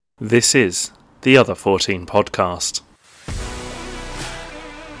This is the Other 14 podcast.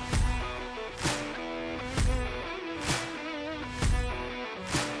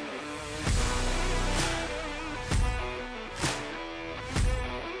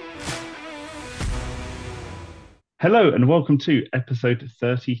 Hello and welcome to episode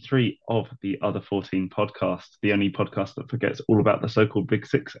 33 of the Other 14 podcast, the only podcast that forgets all about the so-called Big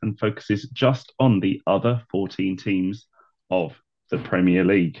Six and focuses just on the other 14 teams of the Premier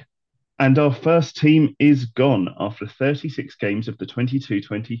League. And our first team is gone after 36 games of the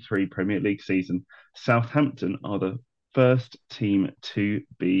 22-23 Premier League season. Southampton are the first team to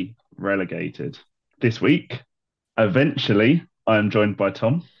be relegated. This week, eventually, I am joined by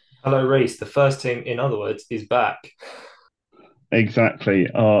Tom. Hello, Reese. The first team, in other words, is back. Exactly.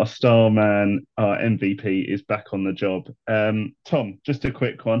 Our star man, our MVP is back on the job. Tom, just a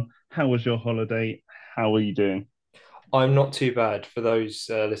quick one. How was your holiday? How are you doing? I'm not too bad for those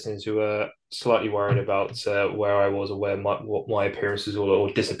listeners who are slightly worried about where I was or what my appearance was all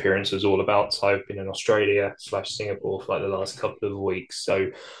or disappearance was all about. So I've been in Australia / Singapore for like the last couple of weeks. So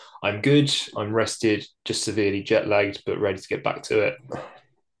I'm good. I'm rested, just severely jet lagged, but ready to get back to it.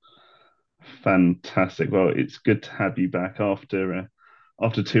 Fantastic. Well, it's good to have you back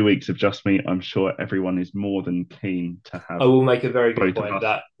after 2 weeks of just me. I'm sure everyone is more than keen to I have will make a very good both of point us.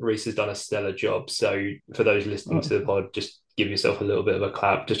 that Reese has done a stellar job. So for those listening Oh, to the pod, just give yourself a little bit of a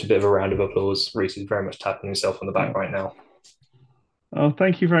clap, just a bit of a round of applause. Reese is very much tapping himself on the back oh, right now. oh,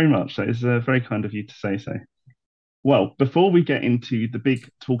 thank you very much. That is very kind of you to say so. Well, before we get into the big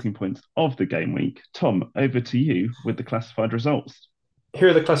talking points of the game week, Tom, over to you with the classified results. Here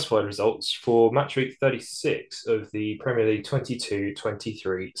are the classified results for match week 36 of the Premier League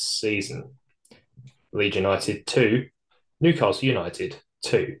 22-23 season. Leeds United 2, Newcastle United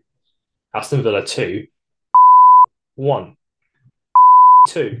 2, Aston Villa 2, 1,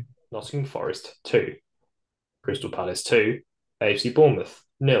 2, Nottingham Forest 2, Crystal Palace 2, AFC Bournemouth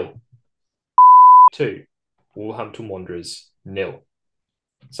 0, 2, Wolverhampton Wanderers 0,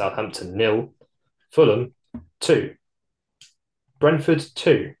 Southampton 0, Fulham 2, Brentford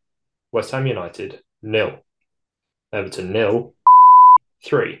 2, West Ham United 0, Everton 0,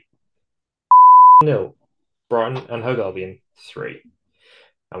 3, 0, Brighton and Hove Albion 3.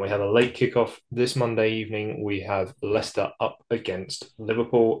 And we have a late kickoff this Monday evening. We have Leicester up against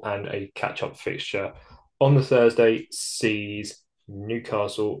Liverpool, and a catch-up fixture on the Thursday sees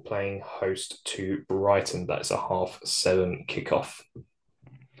Newcastle playing host to Brighton. That's a 7:30 kickoff.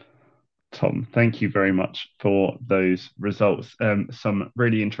 Tom, thank you very much for those results. Some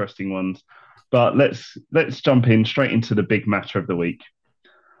really interesting ones. But let's jump in straight into the big matter of the week.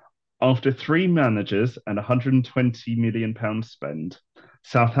 After three managers and £120 million spend,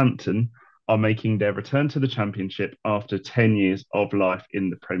 Southampton are making their return to the Championship after 10 years of life in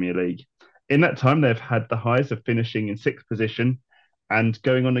the Premier League. In that time, they've had the highs of finishing in sixth position and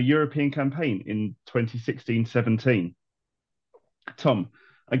going on a European campaign in 2016-17. Tom,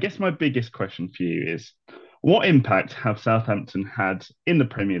 I guess my biggest question for you is, what impact have Southampton had in the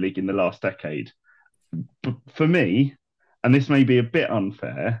Premier League in the last decade? For me, and this may be a bit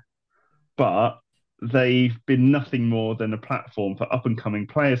unfair, but they've been nothing more than a platform for up and coming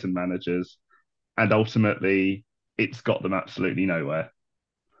players and managers. And ultimately, it's got them absolutely nowhere.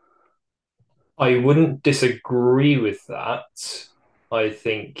 I wouldn't disagree with that. I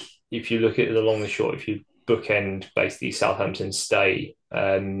think if you look at the long and short, if you bookend basically Southampton's stay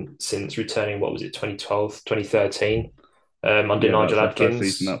since returning, what was it, 2012, 2013, under Yeah, Nigel that's their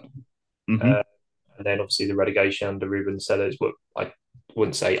first season Adkins, up. Hmm. uh, and then obviously the relegation under Ruben Sellers. But I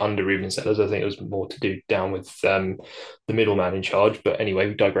wouldn't say under Ruben Sellers. I think it was more to do down with the middleman in charge. But anyway,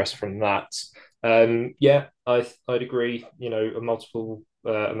 we digress from that. Yeah, I'd agree. You know, a multiple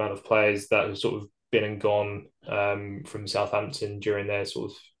amount of players that have sort of been and gone from Southampton during their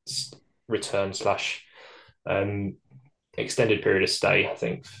sort of return slash um, extended period of stay, I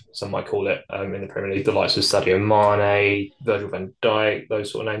think some might call it, in the Premier League. The likes of Sadio Mane, Virgil van Dijk,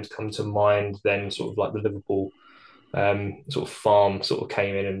 those sort of names come to mind. Then sort of like the Liverpool sort of farm sort of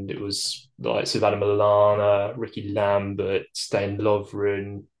came in, and it was the likes of Adam Lallana, Ricky Lambert, Stein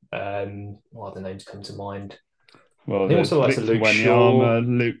Lovren. What other names come to mind? I Well, think there's also the likes of Victor Luke Shaw.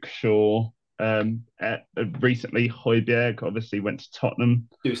 Wanyama, Luke Shaw. Recently, Højbjerg obviously went to Tottenham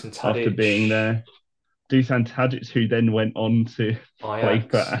Dusan after Tadic, being there. Dusan Tadic, who then went on to play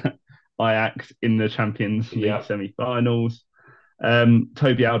Ajax. for Ajax in the Champions League Yeah, semi-finals.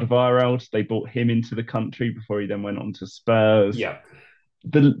 Toby Alderweireld, they brought him into the country before he then went on to Spurs. yeah.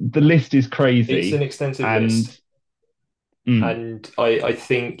 The list is It's an crazy, extensive and list. mm, And I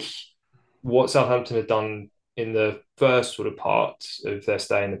think what Southampton have done in the first sort of part of their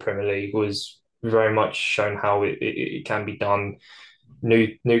stay in the Premier League was very much shown how it can be done.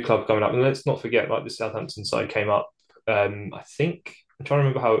 New club coming up, and let's not forget, like the Southampton side came up. I think I'm trying to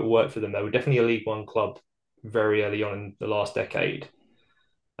remember how it worked for them. They were definitely a League One club very early on in the last decade,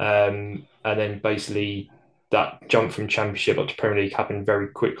 and then basically that jump from Championship up to Premier League happened very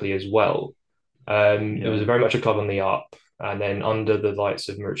quickly as well. It was Yeah. very much a club on the up, and then under the lights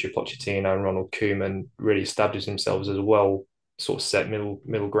of Mauricio Pochettino and Ronald Koeman, really established themselves as well, sort of set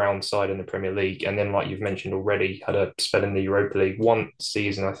middle ground side in the Premier League. And then, like you've mentioned already, had a spell in the Europa League one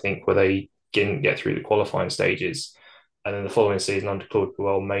season, I think, where they didn't get through the qualifying stages, and then the following season under Claude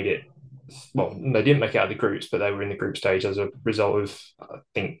Puel made it. Well, they didn't make it out of the groups, but they were in the group stage as a result of, I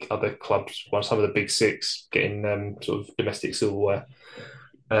think, other clubs, well, some of the big six getting sort of domestic silverware.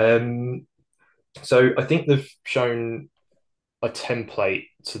 Um, so I think they've shown a template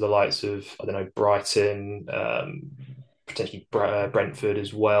to the likes of, I don't know, Brighton, potentially Brentford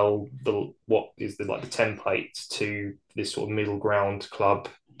as well. What is the like the template to this sort of middle ground club,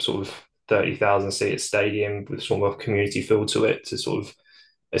 sort of 30,000 seat stadium with sort of a community feel to it to sort of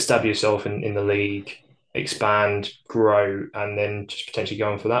establish yourself in the league, expand, grow, and then just potentially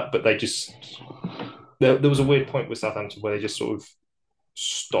going for that. But they just there was a weird point with Southampton where they just sort of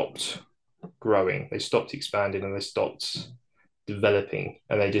stopped growing. They stopped expanding and they stopped developing.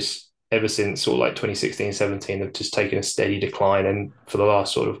 And they just, ever since sort of like 2016, 17, they've just taken a steady decline. And for the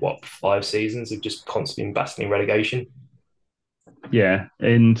last sort of, what, 5 seasons, they've just constantly been battling relegation. Yeah,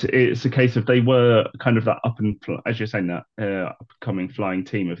 and it's a case of they were kind of that as you're saying, that upcoming flying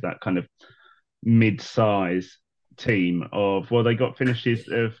team of that kind of mid-size team of, well, they got finishes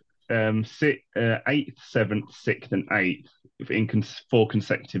of eighth, seventh, sixth, and eighth in 4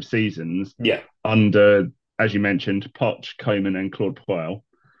 consecutive seasons Yeah. under, as you mentioned, Poch, Coman, and Claude Puel.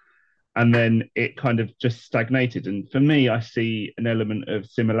 And then it kind of just stagnated. And for me, I see an element of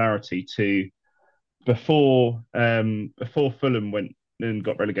similarity to before Fulham went and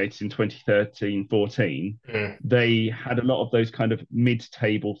got relegated in 2013-14. Mm. They had a lot of those kind of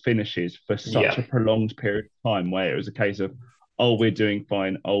mid-table finishes for such Yeah. a prolonged period of time where it was a case of, oh, we're doing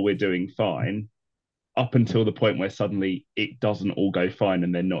fine, oh, we're doing fine, up until the point where suddenly it doesn't all go fine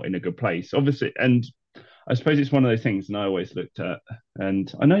and they're not in a good place. Obviously, and I suppose it's one of those things, and I always looked at,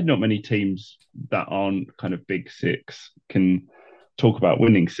 and I know not many teams that aren't kind of big six can talk about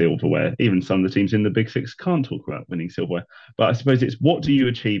winning silverware. Even some of the teams in the big six can't talk about winning silverware. But I suppose it's, what do you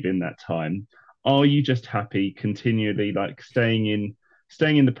achieve in that time? Are you just happy continually like staying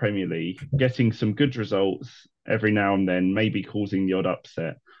in the Premier League, getting some good results every now and then, maybe causing the odd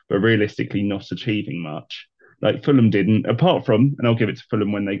upset, but realistically not achieving much? Like Fulham didn't, apart from, and I'll give it to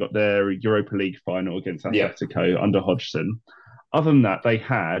Fulham when they got their Europa League final against Yeah. Atletico under Hodgson. Other than that, they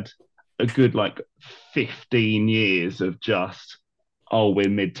had a good like 15 years of just, oh, we're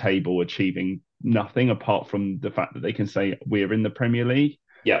mid-table, achieving nothing apart from the fact that they can say we're in the Premier League.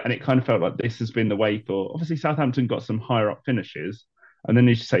 Yeah. And it kind of felt like this has been the way for, obviously Southampton got some higher up finishes. And then,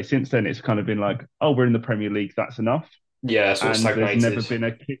 as you say, since then it's kind of been like, oh, we're in the Premier League, that's enough. Yeah. Sort of And there's never stagnated. been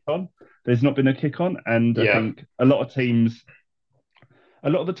a kick on. There's not been a kick on. And I Yeah. think a lot of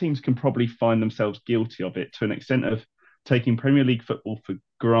the teams can probably find themselves guilty of it to an extent of taking Premier League football for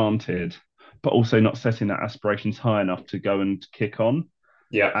granted, but also not setting their aspirations high enough to go and kick on.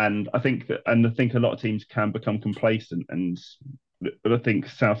 Yeah. And I think a lot of teams can become complacent. But I think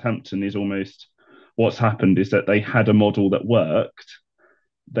Southampton is almost, what's happened is that they had a model that worked.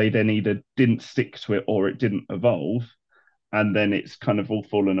 They then either didn't stick to it or it didn't evolve, and then it's kind of all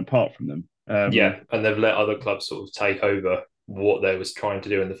fallen apart from them. Yeah. And they've let other clubs sort of take over what they was trying to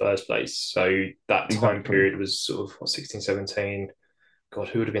do in the first place. So that time Exactly. period was sort of what, 16, 17. God,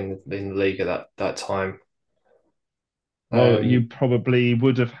 who would have been in the league at that time? Well, Um, you probably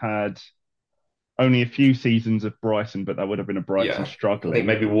would have had only a few seasons of Brighton, but that would have been a Brighton yeah, I think struggling.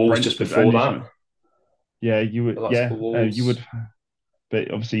 maybe Wolves just Brentford, before and that. yeah, you would, The likes of yeah, the you would. Wolves. But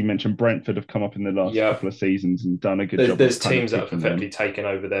obviously, you mentioned Brentford have come up in the last Yeah, couple of seasons and done a good job there's of kind of teams that have kicking effectively them. taken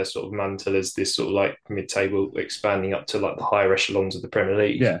over their sort of mantle as this sort of like mid-table, expanding up to like the higher echelons of the Premier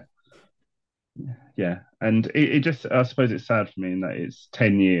League. Yeah, yeah, and it just, I suppose it's sad for me in that it's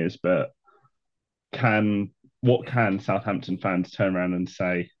 10 years, but can what can Southampton fans turn around and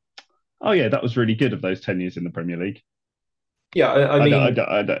say? Oh yeah, that was really good of those 10 years in the Premier League. Yeah, I I don't, I mean, don't,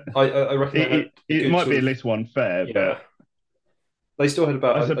 I don't. I reckon they It, had it, a it good might sort be a of little unfair, yeah. but They still had I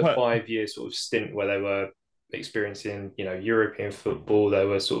about a suppose, 5 year sort of stint where they were experiencing, European football. They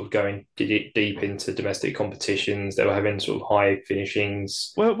were sort of going deep into domestic competitions. They were having sort of high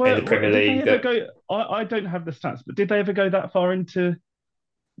finishings in the Premier did they League. ever That go? I don't have the stats, but did they ever go that far into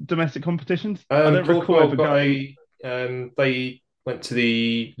domestic competitions? I don't recall Portugal ever got going. they went to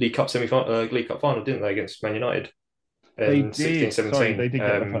the League Cup final, didn't they, against Man United They in sixteen did. Sorry, seventeen. they did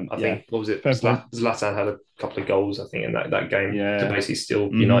get the fun. I Yeah, think, what was it? fair play. Zlatan had a couple of goals, I think, in that game to Yeah. basically steal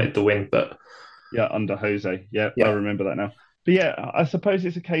Hmm. United the win. But Yeah, under Jose. Yeah, I yeah, remember that now. But yeah, I suppose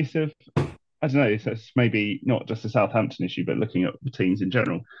it's a case of I don't know. So it's maybe not just a Southampton issue, but looking at the teams in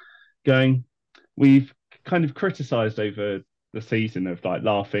general. Going, we've kind of criticised over the season of like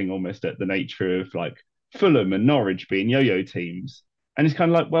laughing almost at the nature of like Fulham and Norwich being yo-yo teams, and it's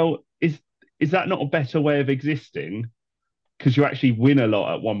kind of like, well, is that not a better way of existing? Because you actually win a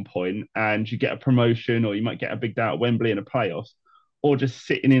lot at one point and you get a promotion, or you might get a big day at Wembley in a playoffs, or just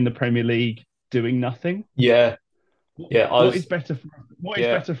sitting in the Premier League doing nothing. yeah, yeah. What is better? What is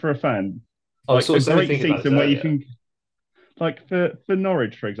Yeah, better for a fan? I was Like sort a of certainly great thinking about this season where you earlier. can, like for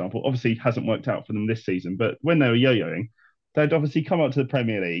Norwich, for example, obviously hasn't worked out for them this season, but when they were yo-yoing, they'd obviously come up to the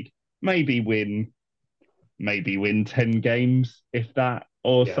Premier League, maybe win, maybe win 10 games, if that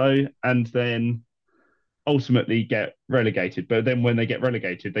or Yeah, so, and then ultimately get relegated. But then when they get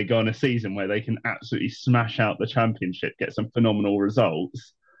relegated, they go on a season where they can absolutely smash out the championship, get some phenomenal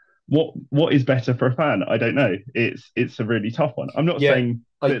results. What is better for a fan? I don't know. It's a really tough one. I'm not yeah. saying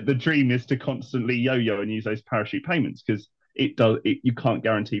I that the dream is to constantly yo-yo and use those parachute payments, because it does you can't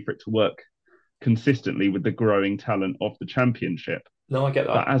guarantee for it to work consistently with the growing talent of the championship. No, I get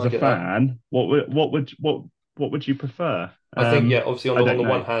But that. as I a get that. fan, what would you prefer? I think, yeah, obviously on I the don't know.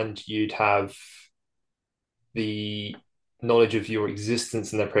 one hand, you'd have the knowledge of your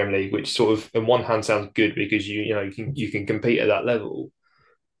existence in the Premier League, which sort of, on one hand, sounds good because you can compete at that level.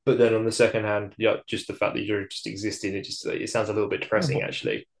 But then on the second hand, yeah, just the fact that you're just existing, it sounds a little bit Yeah, depressing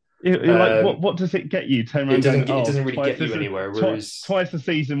actually. you're like, Um, what does it get you? Turn it around going, doesn't it oh, doesn't really get you anywhere. Whereas, twice a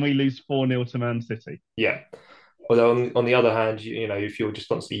season we lose 4-0 to Man City. yeah. Although on the other hand, if you're just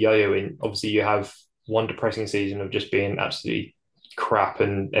constantly yo-yoing, obviously you have one depressing season of just being absolutely crap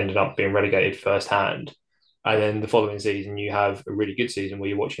and ended up being relegated firsthand, and then the following season you have a really good season where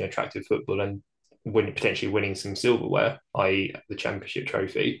you're watching attractive football and potentially winning some silverware, i.e., the championship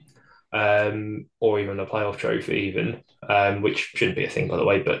trophy, or even a playoff trophy, even which shouldn't be a thing by the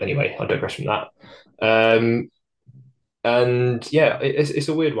way. But anyway, I digress from that. Um, and yeah, it's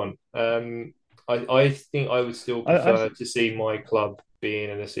a weird one. I think I would still I prefer to see my club being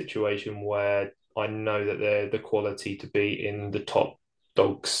in a situation where I know that they're the quality to be in the top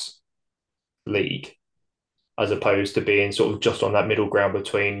dogs league, as opposed to being sort of just on that middle ground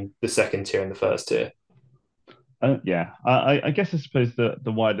between the second tier and the first tier. yeah, I guess I suppose the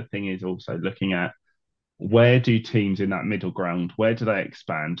wider thing is also looking at where do teams in that middle ground, where do they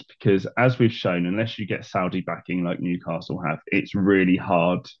expand? Because as we've shown, unless you get Saudi backing like Newcastle have, it's really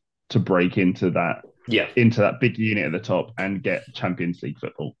hard to break Yeah, into that big unit at the top and get Champions League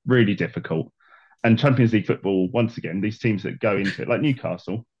football. Really difficult. And Champions League football, once again, these teams that go into it, like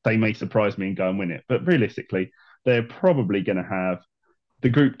Newcastle, they may surprise me and go and win it. But realistically, they're probably going to have the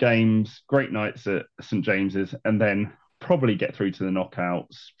group games, great nights at St James's, and then probably get through to the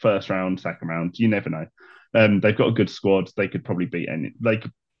knockouts, first round, second round. You never know. They've got a good squad. They could probably they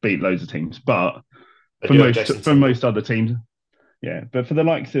could beat loads of teams. But I do have Jason for Tindall. most other teams, yeah. But for the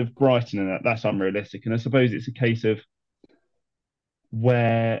likes of Brighton and that's unrealistic. And I suppose it's a case of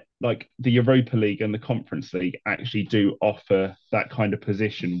where like the Europa League and the Conference League actually do offer that kind of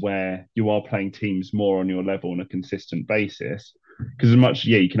position where you are playing teams more on your level on a consistent basis. Because as much,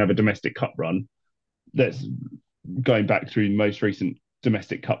 yeah, you can have a domestic cup run. That's going back through most recent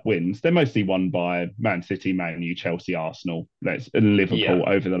domestic cup wins. They're mostly won by Man City, Man U, Chelsea, Arsenal, that's Yeah, Liverpool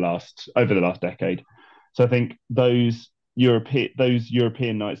over the last decade. So I think those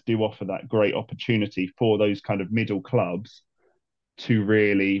European nights do offer that great opportunity for those kind of middle clubs to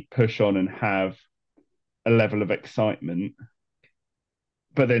really push on and have a level of excitement.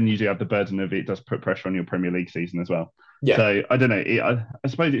 But then you do have the burden of it does put pressure on your Premier League season as well. yeah, So I don't know. I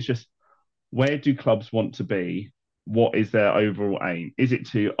suppose it's just where do clubs want to be? What is their overall aim? Is it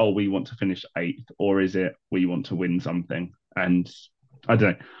to, oh, we want to finish eighth, or is it we want to win something? And I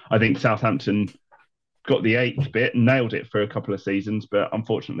don't know. I think Southampton got the eighth bit and nailed it for a couple of seasons, but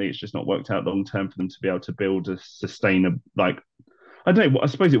unfortunately, it's just not worked out long term for them to be able to build a sustainable, like, I don't know. I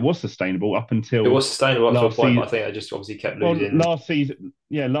suppose it was sustainable up it until was sustainable up to a last point, but I season. think I just obviously kept Well, losing. last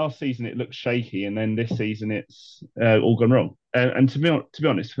season it looked shaky, and then this season it's all gone wrong. And to be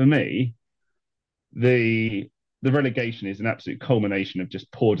honest, for me, the the relegation is an absolute culmination of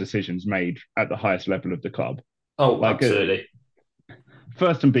just poor decisions made at the highest level of the club. Oh, Like absolutely.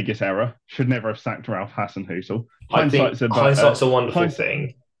 first and biggest error, should never have sacked Ralph Hasenhüttl. I think hindsight's a wonderful hindsight,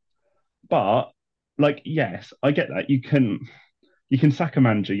 thing. but like yes, I get that you can. you can sack a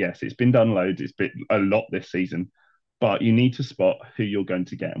manager. Yes, it's been done loads. It's been a lot this season, but you need to spot who you're going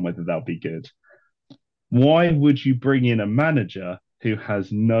to get and whether they'll be good. Why would you bring in a manager who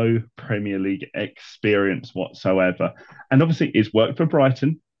has no Premier League experience whatsoever? And obviously, it's worked for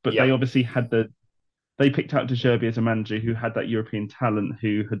Brighton, but they Yep. obviously they picked out De Zerbi as a manager who had that European talent,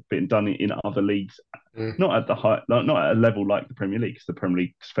 who had been done it in other leagues, Mm. not at the high, not at a level like the Premier League, because the Premier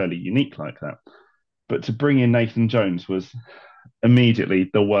League is fairly unique like that. But to bring in Nathan Jones was immediately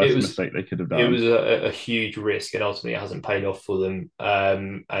the It worst was mistake they could have it done. was a huge risk, and ultimately it hasn't paid off for them.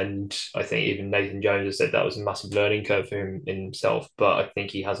 And I think even Nathan Jones has said that was a massive learning curve for him in himself. But I think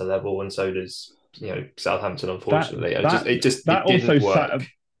he has a level, and so does Southampton. That Unfortunately, that that it also didn't work.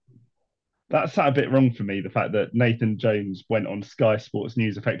 sat a bit wrong for me. The fact that Nathan Jones went on Sky Sports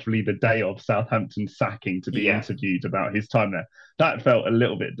News effectively the day of Southampton's sacking to be Yeah. interviewed about his time there. That felt a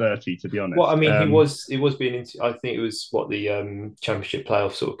little bit dirty, to be Well, I honest. mean, it was being into. I think it was what the Championship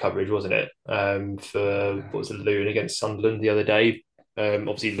playoff sort of coverage, wasn't it? For what was it, Luton against Sunderland the other day.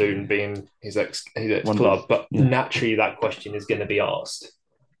 Obviously Luton being his ex club, Wonders. but Yeah, naturally that question is going to be asked.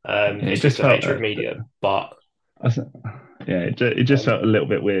 it It's just just the felt. nature of media. But Yeah, it just um, felt a little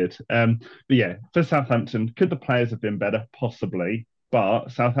bit weird. But yeah, for Southampton, could the players have been better? Possibly, but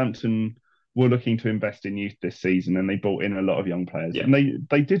Southampton were looking to invest in youth this season, and they brought in a lot of young players, yeah, and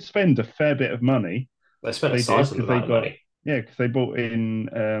they did spend a fair bit of money. they spent a They did sizable because they amount of got money. because they brought in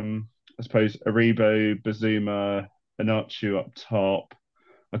I suppose Aribo, Bazuma, Anachu up top.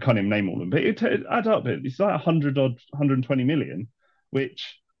 I can't even name all of them, but it add up. It's like 120 million,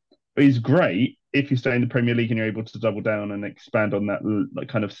 which is great if you stay in the Premier League and you're able to double down and expand on that like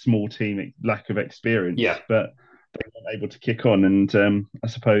kind of small team lack of experience. Yeah. But they weren't able to kick on, and I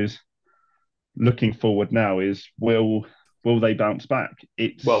suppose looking forward now is will they bounce back?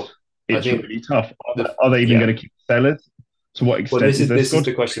 Well, I It's think really tough. the Are they even yeah. going to keep sellers? To what Well, extent is their this is squad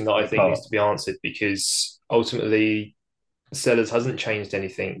the question that I falling think apart? needs to be answered because ultimately Sellers hasn't changed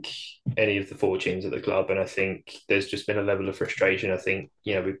any of the fortunes at the club, and I think there's just been a level of frustration. I think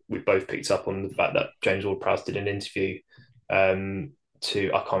we both picked up on the fact that James Ward-Prowse did an interview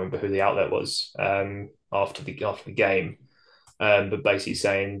to I can't remember who the outlet was after the game, but basically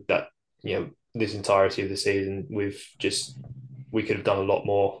saying that this entirety of the season we could have done a lot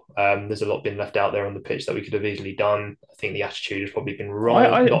more. There's a lot been left out there on the pitch that we could have easily done. I think the attitude has probably been wrong.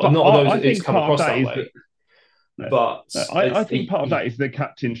 Not although I it's think come part of across that that is that way, but I think part of that is the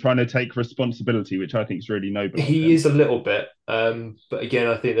captain trying to take responsibility, which I think is really noble of he him. is a little bit. But again,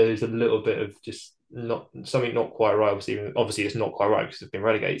 I think there's a little bit of just not quite right. Obviously, it's not quite right because they've been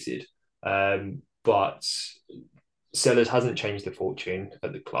relegated. But Sellers hasn't changed the fortune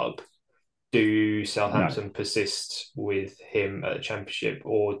at the club. Do No, Southampton persist with him at the Championship,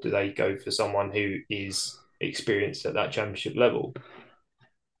 or do they go for someone who is experienced at that Championship level?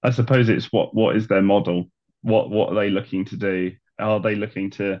 I suppose it's what is their model? What are they looking to do? Are they looking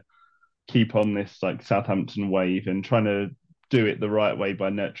to keep on this like Southampton wave and trying to do it the right way by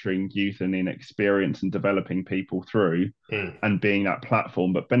nurturing youth and inexperience and developing people through Mm. and being that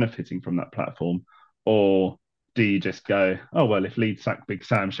platform, but benefiting from that platform? Or do you just go, oh, well, if Leeds sack Big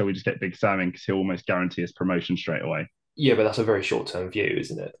Sam, shall we just get Big Sam in because he'll almost guarantee us promotion straight away? Yeah, but that's a very short term view,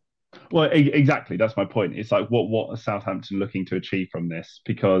 isn't it? Well, exactly. That's my point. It's like, what are Southampton looking to achieve from this?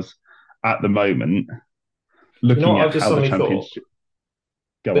 Because at the moment, You know looking what at I've just how the suddenly thought? championship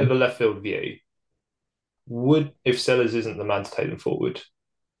go Bit of on, a left field view. Would if Sellers isn't the man to take them forward,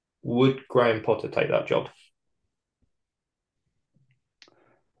 would Graham Potter take that job?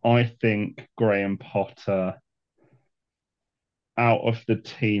 I think Graham Potter, out of the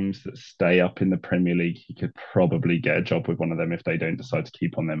teams that stay up in the Premier League, he could probably get a job with one of them if they don't decide to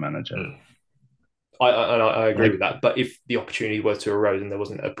keep on their manager. Mm. I agree Like with that. But if the opportunity were to arise and there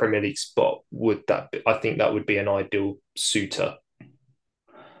wasn't a Premier League spot, I think that would be an ideal suitor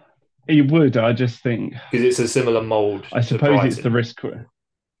he would, I just think, because it's a similar mould I to suppose it's the Brighton. risk.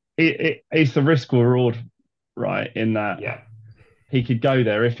 It's the risk reward, right? In that Yeah, he could go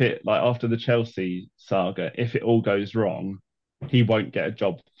there if it like after the Chelsea saga, if it all goes wrong, he won't get a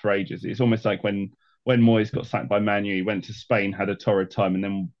job for ages. It's almost like when Moyes got sacked by Man U, he went to Spain, had a torrid time, and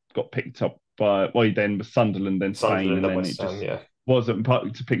then got picked up by well, then was Sunderland, then Spain, Sunderland and and then it West Ham. just Yeah, wasn't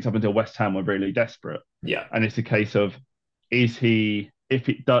picked up until West Ham were really desperate. yeah, And it's a case of is he if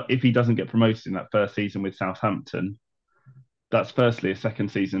he doesn't get promoted in that first season with Southampton, that's firstly a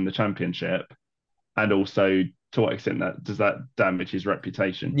second season in the Championship, and also to what extent that does that damage his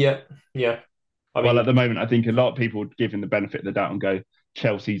reputation? yeah, yeah. I Well, at mean, the moment, I think a lot of people would give him the benefit of the doubt and go,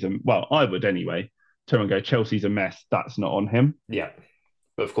 Chelsea's a well, I would anyway, turn and go, Chelsea's a mess. That's not on him. yeah.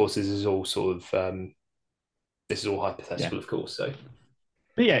 But of course, this is all sort of This is all hypothetical, of course. So,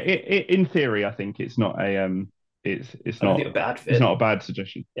 but yeah, in theory, I think it's not I don't think a bad it's fit. not a bad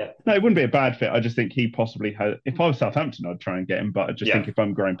suggestion. Yeah. No, it wouldn't be a bad fit. I just think he possibly has. If I was Southampton, I'd try and get him. But I just Yeah. think if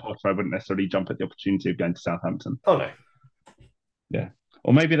I'm Graham Potter, I wouldn't necessarily jump at the opportunity of going to Southampton. Oh no. Yeah.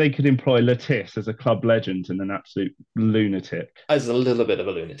 Or maybe they could employ Latisse as a club legend and an absolute lunatic. As a little bit of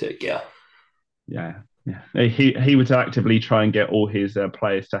a lunatic, yeah. Yeah. Yeah. He would actively try and get all his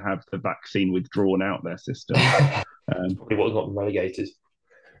players to have the vaccine withdrawn out their system. Probably what got them relegated.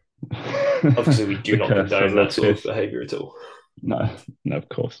 Obviously, we do not condone that sort of behaviour at all. No, of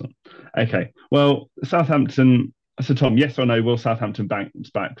course not. Okay. Well, Southampton. So, Tom, yes or no? Will Southampton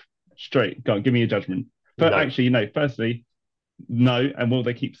bounce back? Straight. Go on, give me your judgment. But No. actually, no. Firstly, no. And will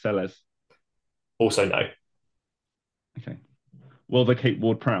they keep Sellers? Also, no. Okay. Will they keep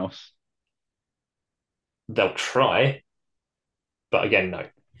Ward-Prowse? They'll try, but again, no.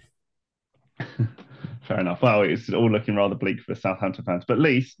 Fair enough. Well, it's all looking rather bleak for Southampton fans. But at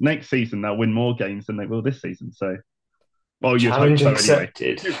least next season they'll win more games than they will this season. So, well, you'd hope Challenge so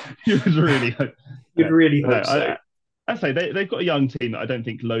accepted. anyway. You would really hope. You'd really hope No, so. I say they've got a young team that I don't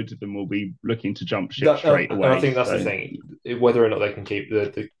think loads of them will be looking to jump ship straight away. And I think that's the thing, whether or not they can keep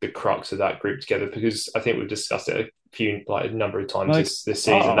the crux of that group together, because I think we've discussed it a number of times this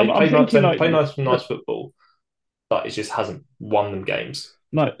season. They play nice football, but it just hasn't won them games.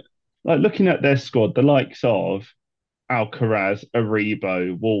 Like looking at their squad, the likes of Alcaraz,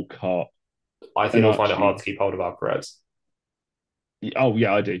 Aribo, Walcott. I think they'll find it hard to keep hold of Alcaraz. Oh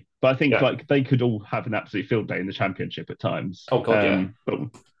yeah, I do. But I think like they could all have an absolute field day in the Championship at times. Oh god, yeah.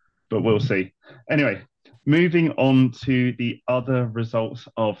 But we'll see. Anyway, moving on to the other results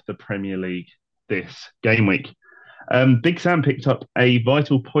of the Premier League this game week. Big Sam picked up a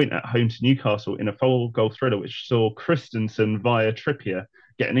vital point at home to Newcastle in a 4-goal thriller, which saw Christensen via Trippier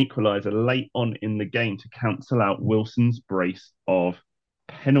get an equaliser late on in the game to cancel out Wilson's brace of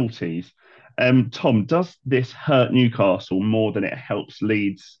penalties. Tom, does this hurt Newcastle more than it helps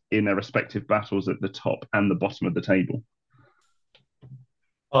Leeds in their respective battles at the top and the bottom of the table?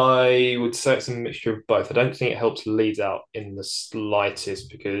 I would say it's a mixture of both. I don't think it helps Leeds out in the slightest,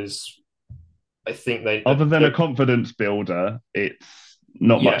 because I think other than a confidence builder, it's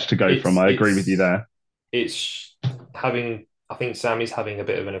not much to go from. I agree with you there. It's I think Sammy's having a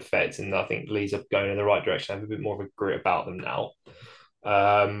bit of an effect, and I think Leeds are going in the right direction. Have a bit more of a grit about them now.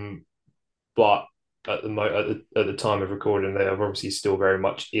 But at the time of recording, they are obviously still very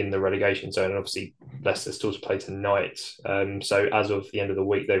much in the relegation zone, and obviously Leicester still to play tonight. So as of the end of the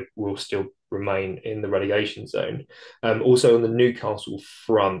week, they will still remain in the relegation zone. Also on the Newcastle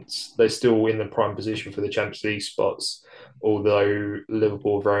front, they're still in the prime position for the Champions League spots, although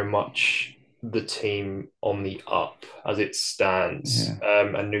Liverpool are very much the team on the up as it stands.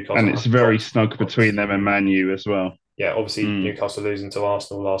 And Newcastle, and it's very snug between them and Man U as well. Yeah, obviously Newcastle losing to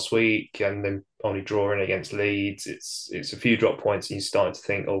Arsenal last week and then only drawing against Leeds. It's a few drop points, and you're starting to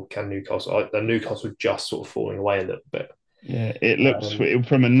think, oh, can Newcastle just sort of falling away a little bit? Yeah, it looks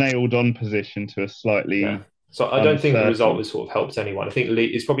from a nailed-on position to a slightly. Yeah. So I don't think the result has sort of helped anyone. I think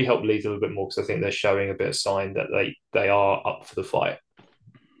it's probably helped Leeds a little bit more, because I think they're showing a bit of sign that they are up for the fight.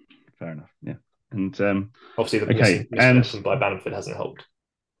 Fair enough. Yeah, and obviously the missing by Bamford hasn't helped.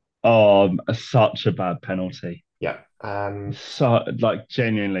 Oh, such a bad penalty. Yeah. So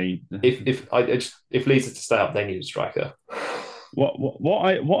genuinely, if Leeds are to stay up, they need a striker.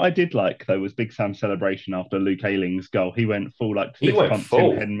 What I did like though was Big Sam's celebration after Luke Ayling's goal. He went full fist pump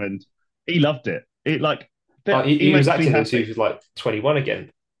Tim Henman. He loved it. He was acting as if he was like 21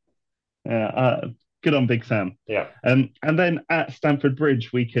 again. Yeah. Good on Big Sam. Yeah. And then at Stamford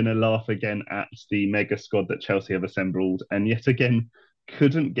Bridge, we can laugh again at the mega squad that Chelsea have assembled, and yet again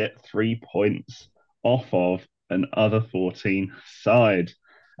couldn't get 3 points off of an under 14 side.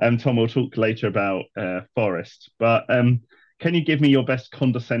 Tom, we'll talk later about Forest, but can you give me your best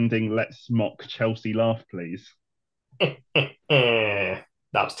condescending "let's mock Chelsea" laugh, please? That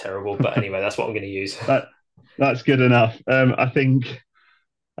was terrible, but anyway, that's what I'm going to use. That's good enough. I think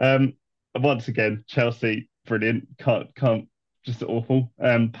once again, Chelsea brilliant. Can't just awful.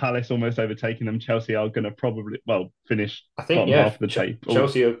 Palace almost overtaking them. Chelsea are going to probably finish. I think half the table.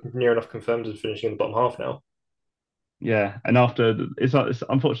 Chelsea are near enough confirmed as finishing in the bottom half now. Yeah, and after it's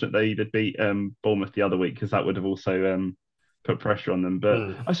unfortunate they did beat Bournemouth the other week, because that would have also put pressure on them.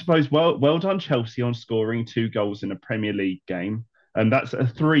 But I suppose well done Chelsea on scoring 2 goals in a Premier League game, and that's a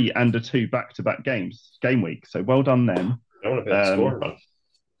 3 and a 2 back-to-back game week. So well done them. I want a bit of scoring run.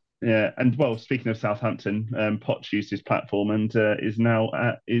 Yeah, and speaking of Southampton, Poch used his platform and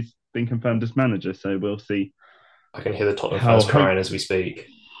is being confirmed as manager. So we'll see. I can hear the Tottenham fans crying as we speak.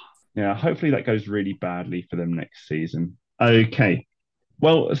 Yeah, hopefully that goes really badly for them next season. Okay.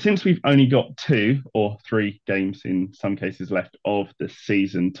 Well, since we've only got 2 or 3 games in some cases left of the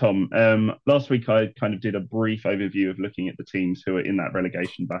season, Tom, last week I kind of did a brief overview of looking at the teams who are in that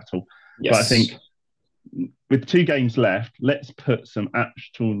relegation battle. But I Yes. think with 2 games left, let's put some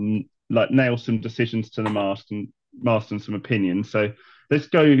actual, like, nail some decisions to the mast and some opinions. So let's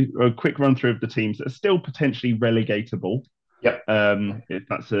go a quick run through of the teams that are still potentially relegatable, Yep. if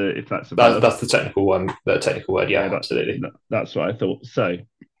that's a That, verb. that's the technical one, the technical word. Yeah, Yeah, absolutely. that's what I thought. So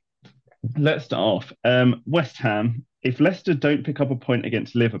let's start off. West Ham. If Leicester don't pick up a point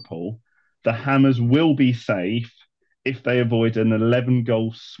against Liverpool, the Hammers will be safe if they avoid an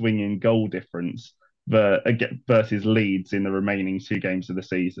 11-goal swinging goal difference versus Leeds in the remaining 2 games of the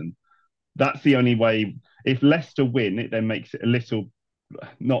season. That's the only way. If Leicester win, it then makes it a little.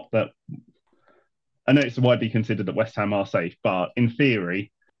 Not that I know it's widely considered that West Ham are safe, but in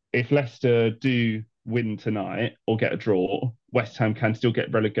theory, if Leicester do win tonight or get a draw, West Ham can still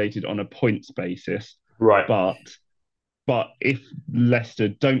get relegated on a points basis. Right. But if Leicester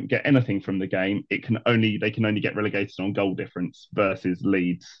don't get anything from the game, they can only get relegated on goal difference versus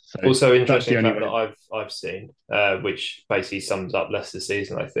Leeds. So Also, that's the interesting only fact that way. I've seen, which basically sums up Leicester's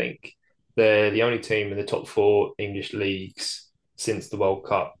season. I think they're the only team in the top 4 English leagues since the World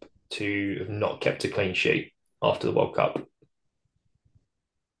Cup to have not kept a clean sheet after the World Cup.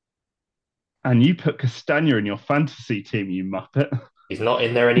 And you put Castagna in your fantasy team, you muppet. He's not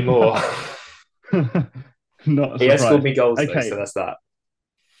in there anymore. Not a He has scored surprise. me goals though, so Okay, that's that.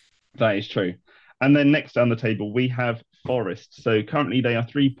 that is true. And then next down the table, we have Forest. So currently they are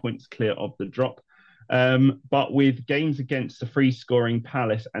 3 points clear of the drop. But with games against a free scoring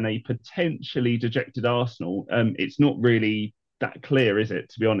Palace and a potentially dejected Arsenal, it's not really that clear, is it,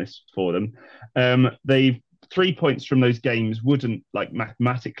 to be honest, for them? They've 3 points from those games wouldn't like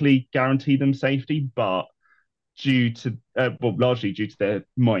mathematically guarantee them safety, but largely due to their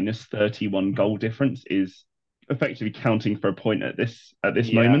minus 31 goal difference, is effectively counting for a point at this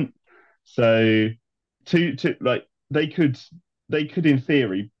Yeah. moment. So to like they could in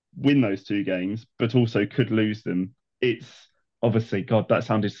theory win those 2 games, but also could lose them. It's obviously God, that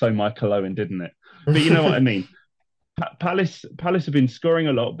sounded so Michael Owen, didn't it? But you know what I mean. Palace have been scoring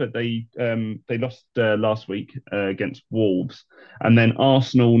a lot, but they lost last week against Wolves, and then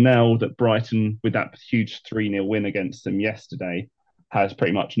Arsenal, now that Brighton, with that huge 3-0 win against them yesterday, has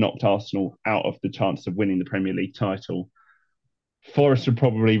pretty much knocked Arsenal out of the chance of winning the Premier League title. Forest are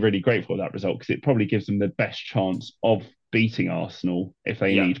probably really grateful for that result because it probably gives them the best chance of beating Arsenal if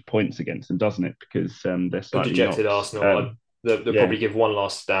they Yeah. need points against them, doesn't it? Because they're A slightly dejected knocked. Arsenal. They'll Yeah, probably give one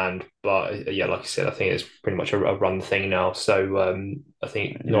last stand, but yeah, like I said, I think it's pretty much a run thing now. So I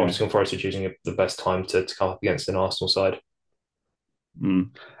think yeah. Nottingham Forest are choosing the best time to come up against an Arsenal side.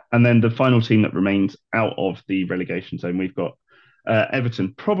 Mm. And then the final team that remains out of the relegation zone, we've got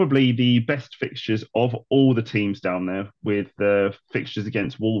Everton, probably the best fixtures of all the teams down there, with the fixtures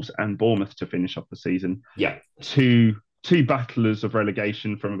against Wolves and Bournemouth to finish off the season. Yeah, Two battlers of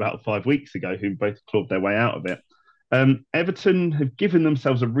relegation from about 5 weeks ago, who both clawed their way out of it. Everton have given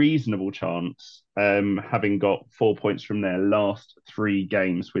themselves a reasonable chance, having got 4 points from their last 3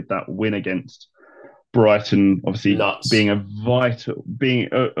 games, with that win against Brighton, obviously nuts. being a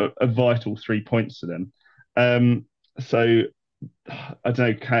vital 3 points to them. So I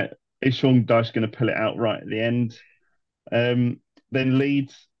don't know, is Sean Dyche going to pull it out right at the end? Then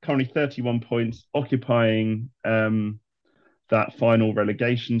Leeds, currently 31 points, occupying that final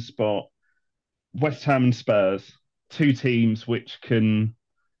relegation spot. West Ham and Spurs, 2 teams which can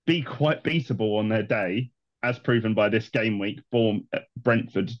be quite beatable on their day, as proven by this game week.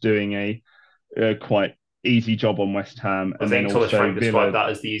 Brentford doing a quite easy job on West Ham, I and then think Thomas also Frank described Villa.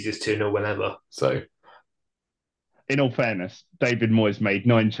 that as the easiest 2-0 win ever. So In all fairness, David Moyes made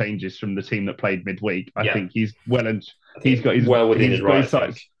 9 changes from the team that played midweek. I yeah, think he's well and I he's think got his well within his he's got right. I his think.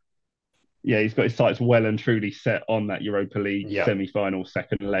 sights. Yeah, he's got his sights well and truly set on that Europa League Yeah, semi-final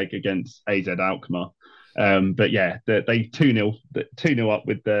second leg against AZ Alkmaar. But yeah, they 2-0 up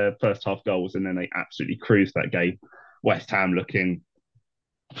with the first half goals, and then they absolutely cruised that game. West Ham looking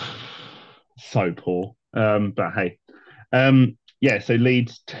so poor. But hey, yeah. So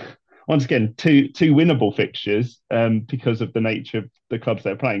Leeds, once again, two winnable fixtures because of the nature of the clubs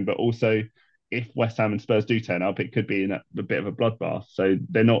they're playing, but also if West Ham and Spurs do turn up, it could be a bit of a bloodbath. So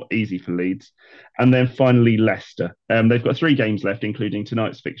they're not easy for Leeds. And then finally, Leicester. They've got 3 games left, including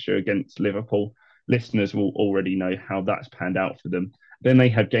tonight's fixture against Liverpool. Listeners will already know how that's panned out for them. Then they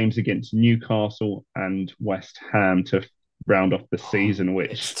have games against Newcastle and West Ham to round off the season, it's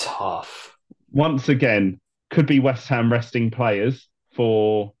which tough. once again could be West Ham resting players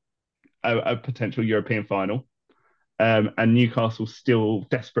for a potential European final. And Newcastle still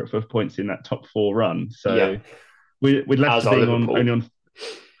desperate for points in that top four run. So Yeah, with as Leicester are being on Liverpool. only on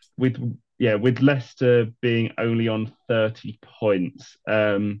with with Leicester being only on 30 points,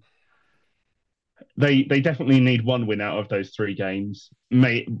 they definitely need one win out of those three games.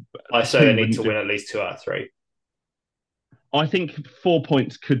 I say they Two need to wouldn't win do. at least 2 out of 3. I think 4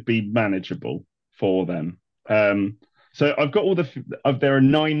 points could be manageable for them. So I've got all there are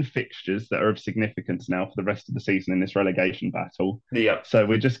nine fixtures that are of significance now for the rest of the season in this relegation battle. Yeah, So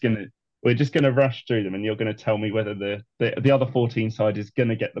we're just gonna rush through them, and you're going to tell me whether the other 14 side is going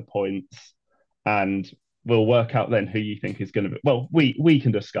to get the points, and we'll work out then who you think is going to be. Well, we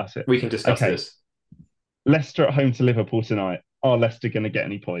can discuss it. we can discuss Okay, this. Leicester at home to Liverpool tonight. Are Leicester going to get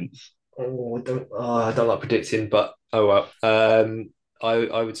any points? I don't like predicting, but oh well.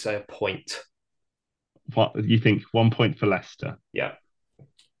 I would say a point. What you think? 1 point for Leicester. Yeah,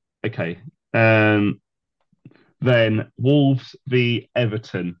 Okay. Um, then Wolves v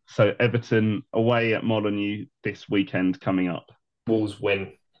Everton. So Everton away at Molineux this weekend coming up. Wolves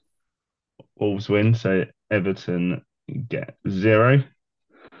win. Wolves win, so Everton get 0.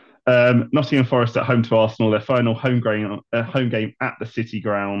 Nottingham Forest at home to Arsenal. Their final home game at the City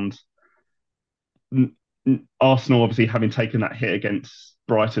Ground. Arsenal obviously having taken that hit against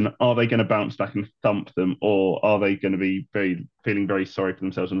Brighton, are they going to bounce back and thump them, or are they going to be feeling very sorry for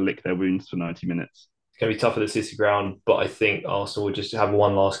themselves and lick their wounds for 90 minutes? It's going to be tough at the City ground, but I think Arsenal will just have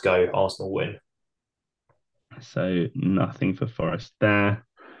one last go. Arsenal win. So nothing for Forest there.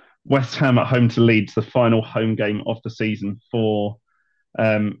 West Ham at home to Leeds, the final home game of the season for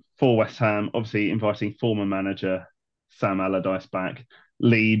West Ham. Obviously, inviting former manager Sam Allardyce back.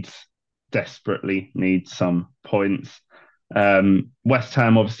 Leeds desperately need some points. West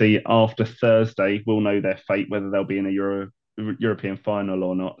Ham, obviously, after Thursday, will know their fate, whether they'll be in a European final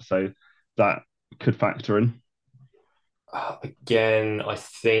or not. So that could factor in. Again, I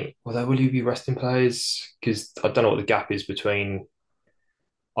think, although will you be resting players? Because I don't know what the gap is between.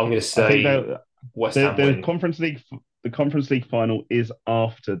 I'm going to I think say West Ham the win. Conference League final is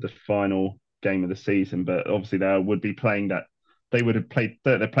after the final game of the season, but obviously they would be playing that. They would have played.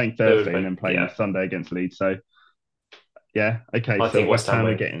 They're playing They would Thursday and play, then playing the yeah. Sunday against Leeds. So yeah, okay. I So think West Ham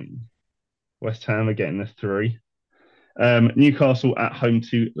win. West Ham are getting the 3. Newcastle at home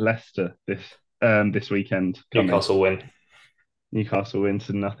to Leicester this weekend coming. Newcastle win. Newcastle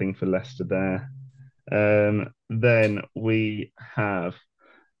into nothing for Leicester there. Then we have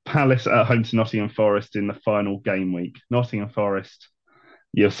Palace at home to Nottingham Forest in the final game week. Nottingham Forest,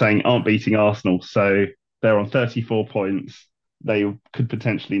 you're saying, aren't beating Arsenal, so they're on 34 points. They could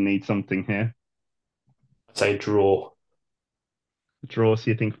potentially need something here. I'd say draw. Draw,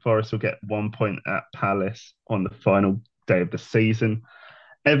 so you think Forest will get 1 point at Palace on the final day of the season.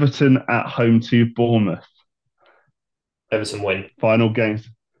 Everton at home to Bournemouth. Everton win. Final games.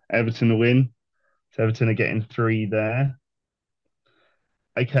 Everton win. So Everton are getting 3 there.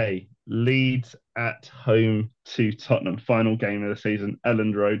 Okay, Leeds at home to Tottenham. Final game of the season,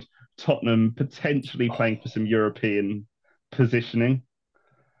 Elland Road. Tottenham potentially playing for some European positioning,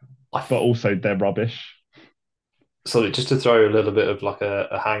 but also they're rubbish. So just to throw a little bit of like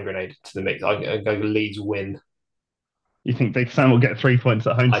a hand grenade to the mix, I'm going to Leeds win. You think Big Sam will get 3 points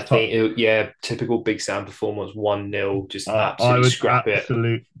at home I to think, Tottenham? typical Big Sam performance, 1-0, just I absolutely would scrap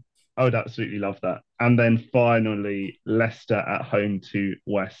it. I would absolutely love that. And then finally, Leicester at home to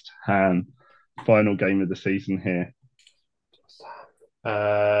West Ham. Final game of the season here.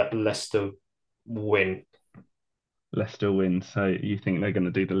 Leicester win. Leicester win. So you think they're going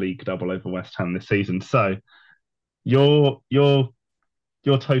to do the league double over West Ham this season? So your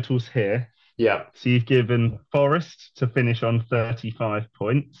totals here. Yeah, So you've given Forest to finish on 35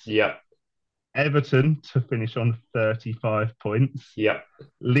 points, yeah, Everton to finish on 35 points, yeah,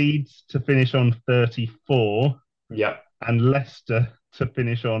 Leeds to finish on 34, yeah. and Leicester to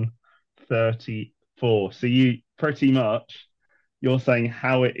finish on 34. So you pretty much you're saying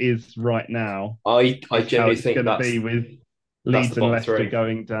how it is right now I is how generally it's think going to be with that's the Leeds and bottom Leicester three.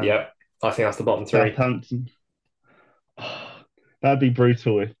 going down. Yeah, I think that's the bottom three. Southampton. That'd be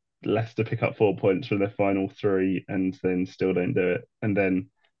brutal if Leicester pick up 4 points from their final 3 and then still don't do it. And then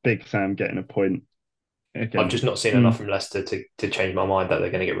Big Sam getting a point I've again. just not seen enough from Leicester to change my mind that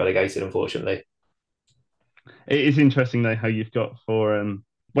they're going to get relegated, unfortunately. It is interesting, though, how you've got for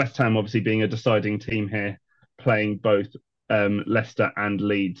West Ham obviously being a deciding team here, playing both Leicester and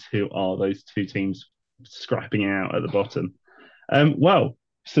Leeds, who are those two teams scrapping out at the bottom. Well,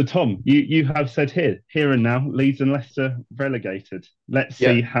 so Tom, you have said here and now, Leeds and Leicester relegated. Let's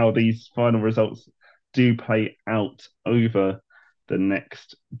Yeah, see how these final results do play out over the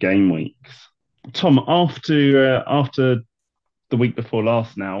next game weeks. Tom, after the week before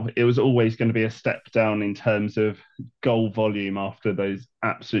last now, it was always going to be a step down in terms of goal volume after those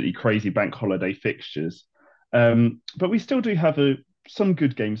absolutely crazy bank holiday fixtures. But we still do have some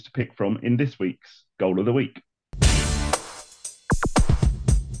good games to pick from in this week's Goal of the Week.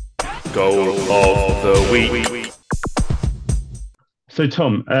 Goal of the week. So,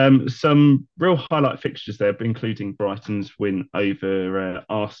 Tom, some real highlight fixtures there, including Brighton's win over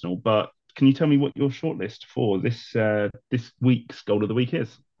Arsenal. But can you tell me what your shortlist for this week's Goal of the Week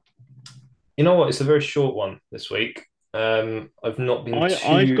is? You know what? It's a very short one this week. I've not been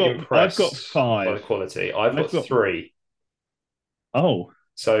too impressed I've got five by the quality. I've got three. Oh,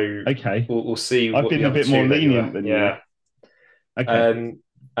 So okay. We'll see. I've what been the a bit other more two that lenient than you. Okay.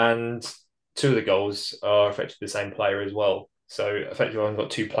 And two of the goals are effectively the same player as well. So effectively, I've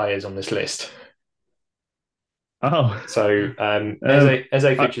got two players on this list. Oh, so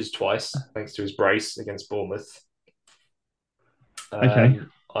Eze features twice thanks to his brace against Bournemouth. Okay.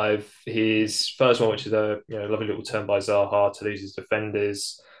 I've his first one, which is a lovely little turn by Zaha to lose his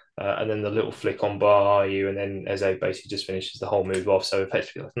defenders, and then the little flick on Bahayu, and then Eze basically just finishes the whole move off. So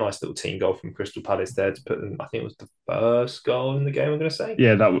effectively, a nice little team goal from Crystal Palace there to put them. I think it was the first goal in the game. I'm going to say.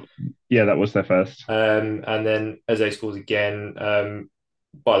 Yeah, that was their first. And then Eze scores again.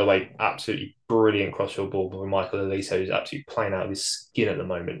 By the way, absolutely brilliant crossfield ball by Michael Elise, who's absolutely playing out of his skin at the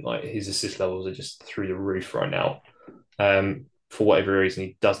moment. Like his assist levels are just through the roof right now. For whatever reason,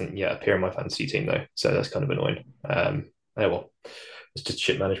 he doesn't yet appear in my fantasy team though, so that's kind of annoying. Oh well, it's just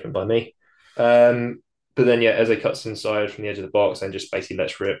shit management by me. But then Eze cuts inside from the edge of the box and just basically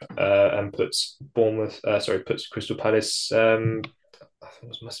lets rip and puts Crystal Palace. I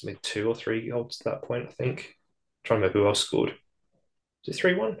think it must have been 2 or 3 goals at that point. I think. I'm trying to remember who else scored. Is it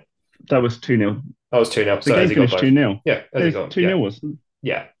 3-1? That was 2-0. That was 2-0. The game finished 2-0. Yeah, 2-0 wasn't.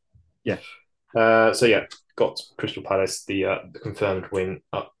 Yeah. Got Crystal Palace the confirmed win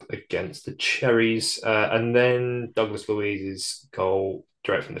up against the Cherries, and then Douglas Luiz's goal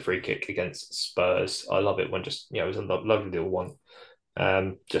direct from the free kick against Spurs. I love it when it was a lovely little one,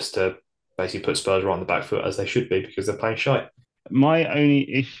 just to basically put Spurs right on the back foot as they should be because they're playing shite. My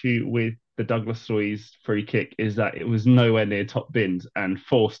only issue with the Douglas Luiz free kick is that it was nowhere near top bins, and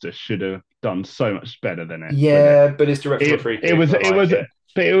Forster should have done so much better than it. Yeah, but it's direct from a free kick.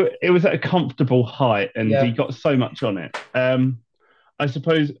 It was at a comfortable height, and he got so much on it. I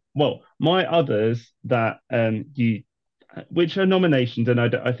suppose. Well, my others that which are nominations, and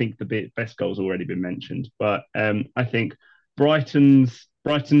I think the best goal's already been mentioned, but I think Brighton's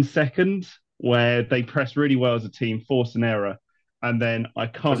second, where they pressed really well as a team, forced an error, and then I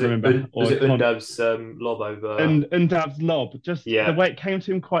can't remember. Was it Undav's lob over? Undav's lob, just the way it came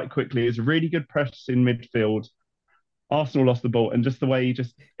to him quite quickly. It was a really good press in midfield. Arsenal lost the ball, and just the way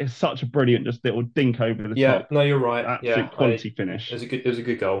it's such a brilliant, just little dink over the top. Yeah, no, you're right. Absolute quality finish. It was a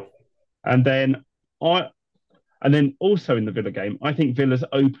good goal. And then also in the Villa game, I think Villa's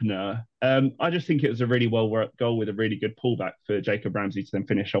opener. I just think it was a really well worked goal with a really good pullback for Jacob Ramsey to then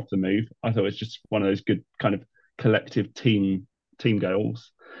finish off the move. I thought it was just one of those good kind of collective team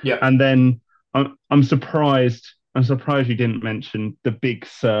goals. Yeah. And then I'm surprised you didn't mention the big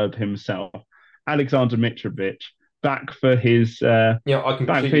Serb himself, Alexander Mitrovic. Back for his I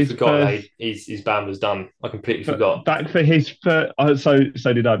completely forgot his ban was done. I completely forgot. Back for his first so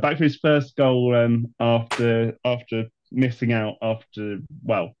did I. Back for his first goal after missing out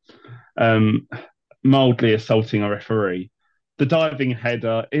mildly assaulting a referee. The diving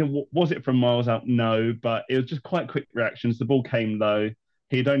header, was it from miles out? No, but it was just quite quick reactions. The ball came low.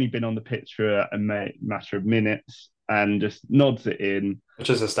 He'd only been on the pitch for a matter of minutes and just nods it in. It's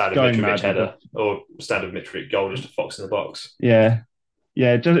just a standard Mitrovic header or standard Mitrovic goal, just a fox in the box. Yeah.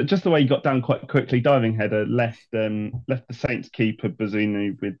 Just the way he got down quite quickly, diving header left the Saints keeper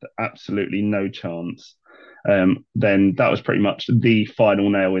Bazunu with absolutely no chance. Then that was pretty much the final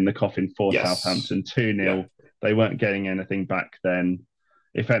nail in the coffin for Southampton. 2-0. Yeah. They weren't getting anything back then.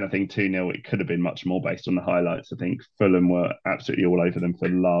 If anything, 2-0, it could have been much more based on the highlights. I think Fulham were absolutely all over them for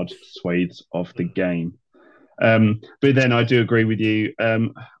large swathes of the game. But then I do agree with you.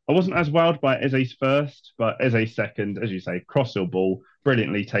 I wasn't as wowed by Eze's first, but Eze's second, as you say, cross-field ball,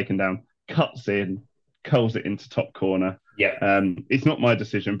 brilliantly taken down, cuts in, curls it into top corner. Yeah. It's not my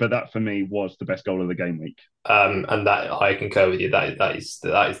decision, but that for me was the best goal of the game week. And that I concur with you. That is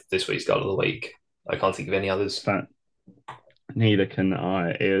this week's goal of the week. I can't think of any others. Neither can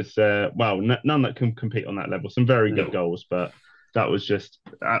I. It was none that can compete on that level. Some very good goals, but that was just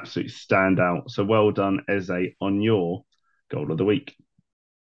absolute standout. So well done, Eze, on your goal of the week.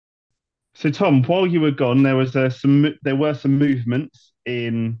 So Tom, while you were gone, there were some movements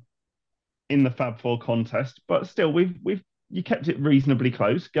in the Fab Four contest, but still, we've you kept it reasonably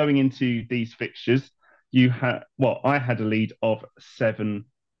close going into these fixtures. I had a lead of 7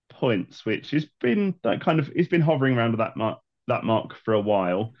 points, which has been that kind of it's been hovering around that mark for a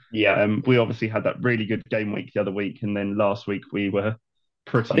while. Yeah, We obviously had that really good game week the other week, and then last week we were I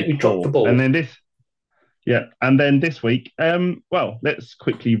pretty think we dropped the poor, and ball. then this week, well, let's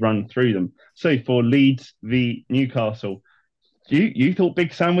quickly run through them. So for Leeds v Newcastle, you thought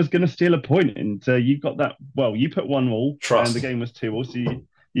Big Sam was going to steal a point, and you got that. Well, you put 1-1, and the Trust. game was 2-2, so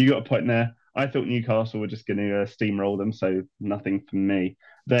you got a point there. I thought Newcastle were just going to steamroll them, so nothing for me.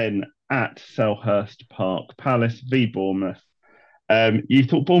 Then at Selhurst Park, Palace v Bournemouth. You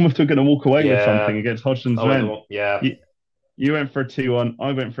thought Bournemouth were going to walk away with something Yeah, against Hodgson's I went the men. one. Yeah, You, you went for a 2-1.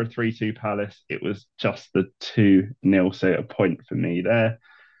 I went for a 3-2 Palace. It was just the 2-0, so a point for me there.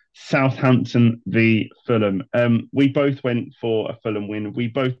 Southampton v Fulham. We both went for a Fulham win. We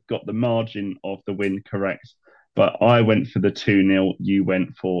both got the margin of the win correct, but I went for the 2-0. You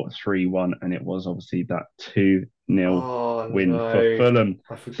went for 3-1, and it was obviously that 2-0 oh win for no, Fulham.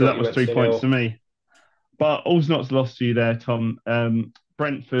 I So forgot that you was went 3 points 2-0. to me. But all's not lost to you there, Tom.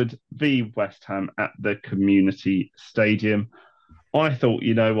 Brentford v West Ham at the Community Stadium. I thought,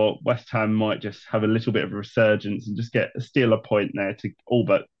 you know what, West Ham might just have a little bit of a resurgence and just steal a point there to all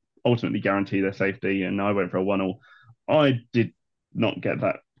but ultimately guarantee their safety. And I went for a 1-1. I did not get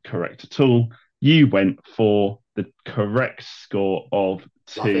that correct at all. You went for the correct score of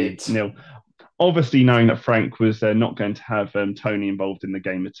Love 2 it. nil. Obviously, knowing that Frank was not going to have Tony involved in the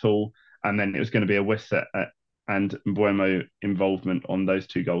game at all, and then it was going to be a Wissa and Mbuemo involvement on those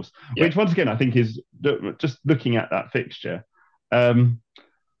 2 goals, Yeah, which once again I think is just looking at that fixture. Um,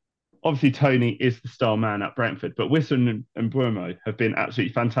 Obviously, Tony is the star man at Brentford, but Wilson and Mbuemo have been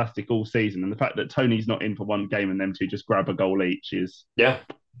absolutely fantastic all season. And the fact that Tony's not in for one game and them two just grab a goal each is, yeah.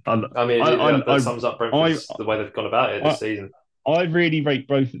 I, I mean, that I, sums up I, Brentford's the way they've gone about it this I, season. I really rate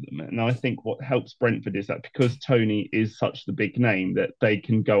both of them, and I think what helps Brentford is that because Tony is such the big name that they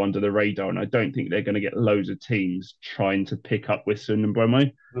can go under the radar, and I don't think they're going to get loads of teams trying to pick up Wilson and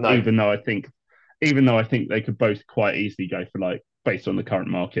Mbuemo, No, even though I think, they could both quite easily go for like based on the current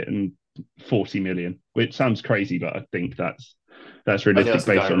market and 40 million, which sounds crazy, but I think that's I think that's realistic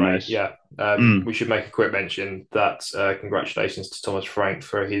the based going on rate. this. Yeah. We should make a quick mention that congratulations to Thomas Frank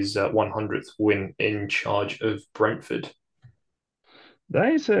for his 100th win in charge of Brentford.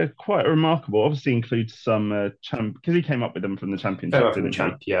 That is quite remarkable. Obviously, includes some champ because he came up with them from the Came championship, up from the didn't he?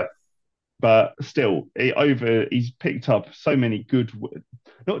 champ. Yeah. But still, he's picked up so many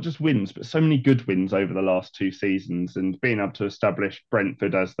not just wins, but so many good wins over the last 2 seasons, and being able to establish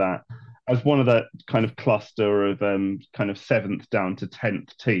Brentford as one of that kind of cluster of kind of seventh down to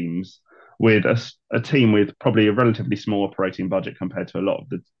 10th teams with a team with probably a relatively small operating budget compared to a lot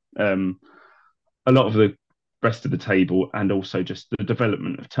of the rest of the table, and also just the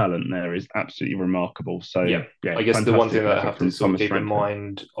development of talent there is absolutely remarkable. So Yeah. yeah, I guess the one thing fantastic that I effort have to from sort of Thomas keep in Frank there.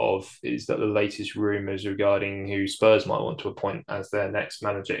 mind of is that the latest rumours regarding who Spurs might want to appoint as their next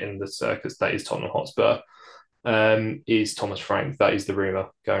manager in the circus, that is Tottenham Hotspur, is Thomas Frank. That is the rumour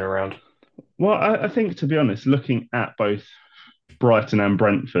going around. Well, I think to be honest, looking at both Brighton and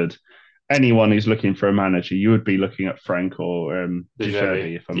Brentford, anyone who's looking for a manager, you would be looking at Frank or The De Gervais.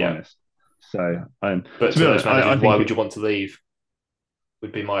 Zerbi, if I'm Yeah. honest. So, But to to be those honest, I managers, why think would you want to leave?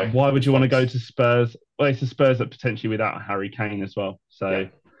 Would be my why would you want to go response. to Spurs? Well, it's the Spurs that potentially without Harry Kane as well. Yeah, So,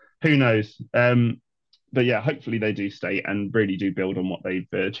 who knows? But yeah, hopefully they do stay and really do build on what they've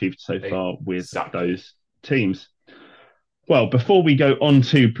achieved so far with exactly. those teams. Well, before we go on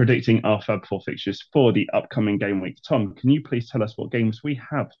to predicting our Fab Four fixtures for the upcoming game week, Tom, can you please tell us what games we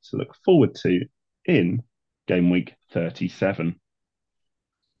have to look forward to in game week 37?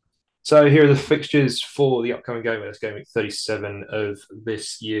 So here are the fixtures for the upcoming game. It's game week 37 of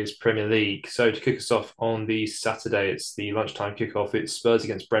this year's Premier League. So to kick us off on the Saturday, it's the lunchtime kickoff. It's Spurs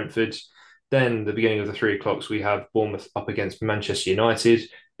against Brentford. Then the beginning of the 3 o'clocks, we have Bournemouth up against Manchester United.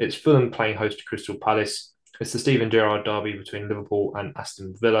 It's Fulham playing host to Crystal Palace. It's the Steven Gerrard derby between Liverpool and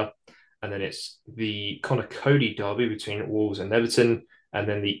Aston Villa. And then it's the Connor Cody derby between Wolves and Everton. And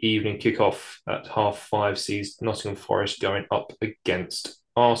then the evening kickoff at 5:30 sees Nottingham Forest going up against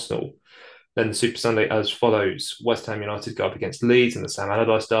Arsenal. Then the Super Sunday as follows. West Ham United go up against Leeds in the Sam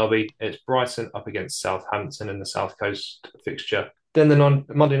Allardyce derby. It's Brighton up against Southampton in the South Coast fixture. Then the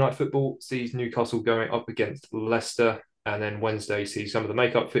Monday Night Football sees Newcastle going up against Leicester. And then Wednesday sees some of the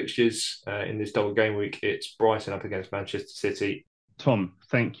make-up fixtures. In this double game week, it's Brighton up against Manchester City. Tom,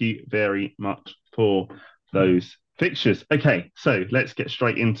 thank you very much for those fixtures. Okay, so let's get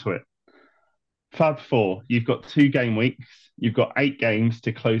straight into it. Fab Four, you've got 2 game weeks. You've got 8 games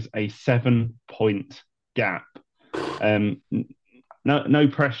to close a 7 point gap. No, no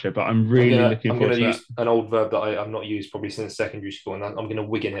pressure, but I'm really looking I'm forward gonna to that. use an old verb that I've not used probably since secondary school, and I'm gonna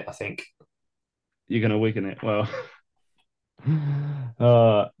wig in it. I think. You're going to Wigan it. Well,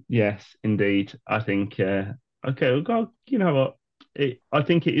 yes, indeed. I think. Okay, well, God, you know what? I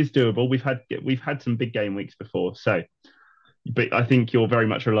think it is doable. We've had some big game weeks before, so but I think you're very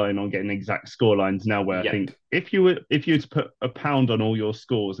much relying on getting exact score lines now. Where I Yep. think if you were to put a pound on all your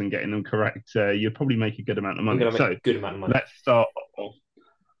scores and getting them correct, you'd probably make a good amount of I'm money. gonna make a So good amount of money. let's start off.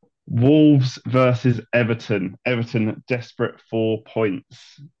 Wolves versus Everton. Everton desperate for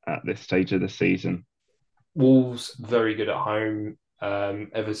points at this stage of the season. Wolves very good at home.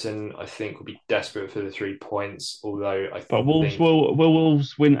 Everton, I think, will be desperate for the 3 points. Although I But Wolves think will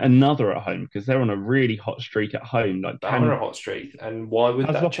Wolves win another at home because they're on a really hot streak at home. Like, they're on a can hot streak, and why would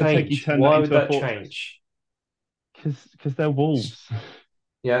has that Lopetegui change? turned that Why would into a that fortress? change? Because they're Wolves.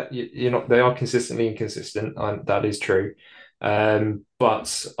 Yeah, you're not. They are consistently inconsistent, and that is true.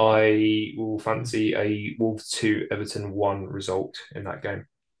 But I will fancy a Wolves 2, Everton 1 result in that game.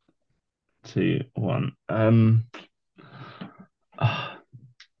 2-1.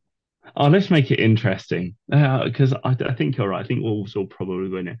 Let's make it interesting because I think you're right. I think Wolves will probably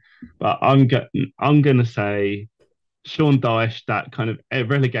win it, but I'm gonna say Sean Dyche, that kind of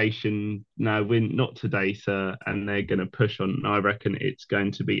relegation. No, win not today, sir, and they're gonna push on. I reckon it's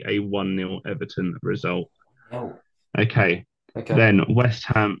going to be a 1-0 Everton result. Oh, Okay. okay. Then West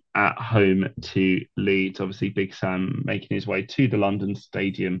Ham at home to Leeds. Obviously, Big Sam making his way to the London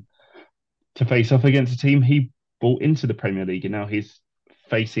Stadium to face off against a team he brought into the Premier League, and now he's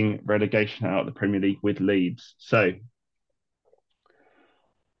facing relegation out of the Premier League with Leeds. So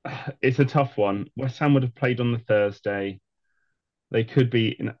it's a tough one. West Ham would have played on the Thursday. They could be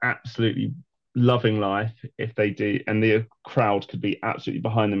in absolutely loving life if they do, and the crowd could be absolutely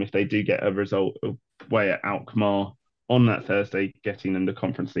behind them if they do get a result away at Alkmaar on that Thursday, getting them the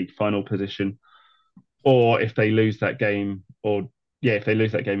Conference League final position. Or if they lose that game, or yeah, if they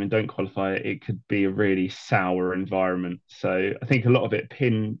lose that game and don't qualify, it could be a really sour environment. So I think a lot of it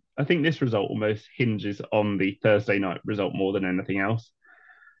I think this result almost hinges on the Thursday night result more than anything else.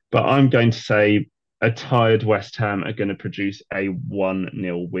 But I'm going to say a tired West Ham are going to produce a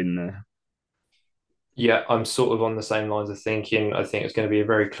 1-0 win there. Yeah, I'm sort of on the same lines of thinking. I think it's going to be a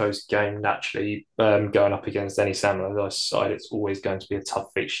very close game naturally. Going up against any Sam Allardyce side, it's always going to be a tough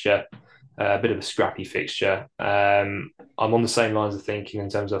fixture, a bit of a scrappy fixture. I'm on the same lines of thinking in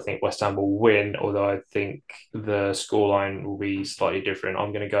terms of I think West Ham will win, although I think the scoreline will be slightly different.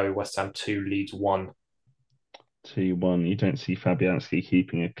 I'm going to go West Ham 2, Leeds 1. 2-1. You don't see Fabianski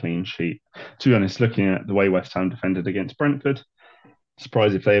keeping a clean sheet. To be honest, looking at the way West Ham defended against Brentford,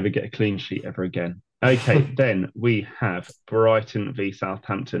 surprised if they ever get a clean sheet ever again. Okay, then we have Brighton v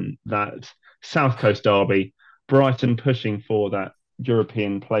Southampton, that South Coast derby. Brighton pushing for that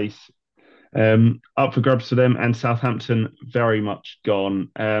European place, up for grabs for them, and Southampton very much gone.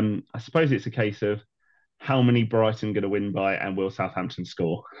 I suppose it's a case of how many Brighton going to win by, and will Southampton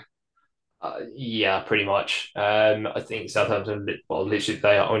score? Yeah, pretty much. I think Southampton, well, literally,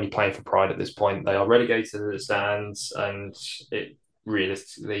 they are only playing for pride at this point. They are relegated to the stands, and it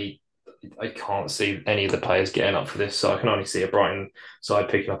realistically, I can't see any of the players getting up for this. So I can only see a Brighton side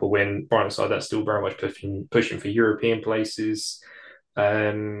picking up a win. Brighton side that's still very much pushing for European places.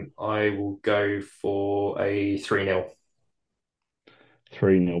 I will go for a 3-0.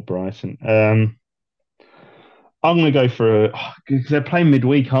 3-0 Brighton. I'm going to go for because they're playing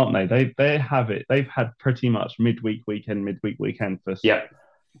midweek, aren't they? They have it. They've had pretty much midweek weekend for Yeah,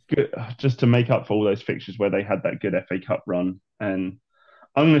 good, just to make up for all those fixtures where they had that good FA Cup run. And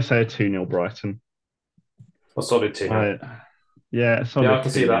I'm going to say a 2-0 Brighton. a solid 2-0. I Yeah, a Yeah, I solid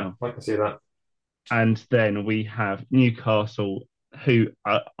can see that. 2-0. I can see that. And then we have Newcastle, who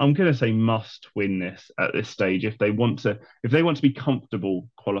I'm going to say must win this at this stage if they want to be comfortable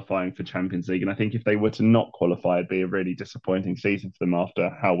qualifying for Champions League. And I think if they were to not qualify, it'd be a really disappointing season for them after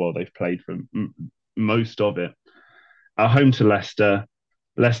how well they've played for most of it. At home to Leicester.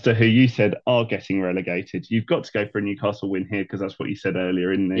 Leicester, who you said are getting relegated, you've got to go for a Newcastle win here because that's what you said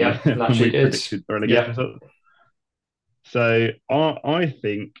earlier in the Yeah, when we naturally it is. predicted the relegation Yeah, result. So I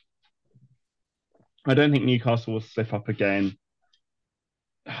don't think Newcastle will slip up again.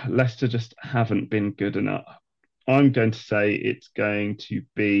 Leicester just haven't been good enough. I'm going to say it's going to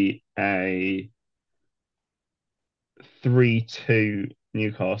be a 3-2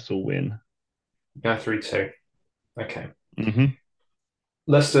 Newcastle win. yeah, 3-2. Okay. Mm-hmm.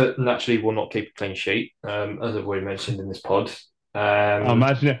 Leicester naturally will not keep a clean sheet, as I've already mentioned in this pod.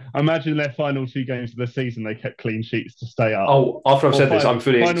 Imagine their final two games of the season. They kept clean sheets to stay up. Oh, after I've Or said this, I'm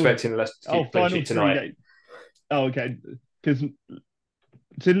fully final. expecting Leicester to Oh, keep a clean final sheet three tonight. games. Oh, okay. Because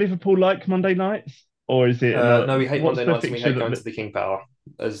did Liverpool like Monday nights, or is it another? No, we hate What's Monday the nights and we fixture hate going to that? the King Power,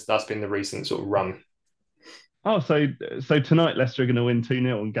 as that's been the recent sort of run. Oh, so tonight Leicester are going to win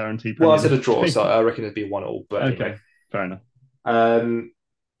 2-0 and guarantee Well, I Premier said a League draw, so space. I reckon it'd be 1-1. But anyway, Okay, fair enough.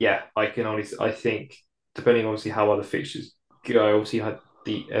 yeah, I think depending obviously how other fixtures go, obviously you had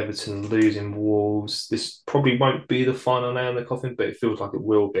the Everton losing Wolves. This probably won't be the final nail in the coffin, but it feels like it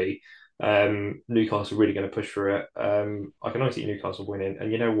will be. Newcastle really going to push for it. I can only see Newcastle winning,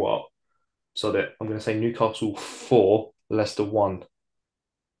 and you know what? So that I'm going to say Newcastle 4, Leicester 1.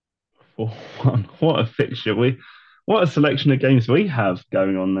 4-1. What a fixture! What a selection of games we have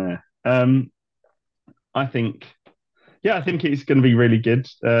going on there. I think, yeah, I think it's going to be really good.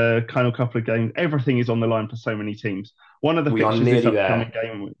 Kind of couple of games. Everything is on the line for so many teams. One of the We are fixtures this nearly upcoming there.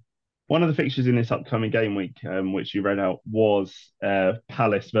 game week. One of the fixtures in this upcoming game week, which you read out, was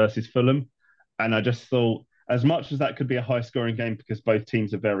Palace versus Fulham, and I just thought, as much as that could be a high-scoring game because both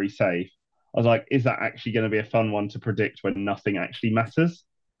teams are very safe, I was like, is that actually going to be a fun one to predict when nothing actually matters?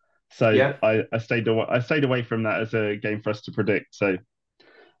 So Yeah, I stayed away. I stayed away from that as a game for us to predict. So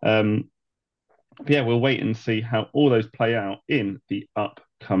um, yeah, we'll wait and see how all those play out in the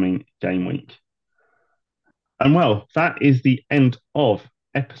upcoming game week. And well, that is the end of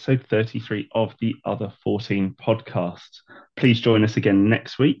episode 33 of the Other 14 podcast. Please join us again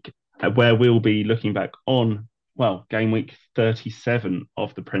next week, where we'll be looking back on, well, game week 37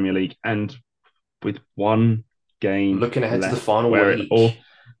 of the Premier League, and with one game looking ahead to the left final week.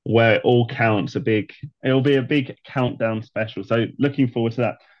 where it all counts. It'll be a big countdown special. So looking forward to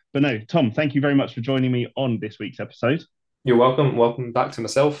that. But no, Tom, thank you very much for joining me on this week's episode. You're welcome. Welcome back to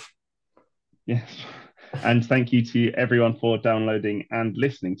myself. Yes. And thank you to everyone for downloading and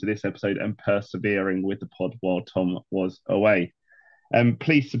listening to this episode and persevering with the pod while Tom was away.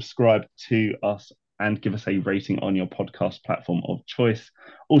 Please subscribe to us and give us a rating on your podcast platform of choice.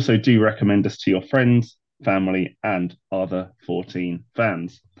 Also, do recommend us to your friends, family, and other 14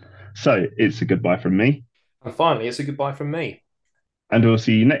 fans. So it's a goodbye from me. And finally, it's a goodbye from me. And we'll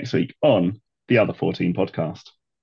see you next week on the Other 14 podcast.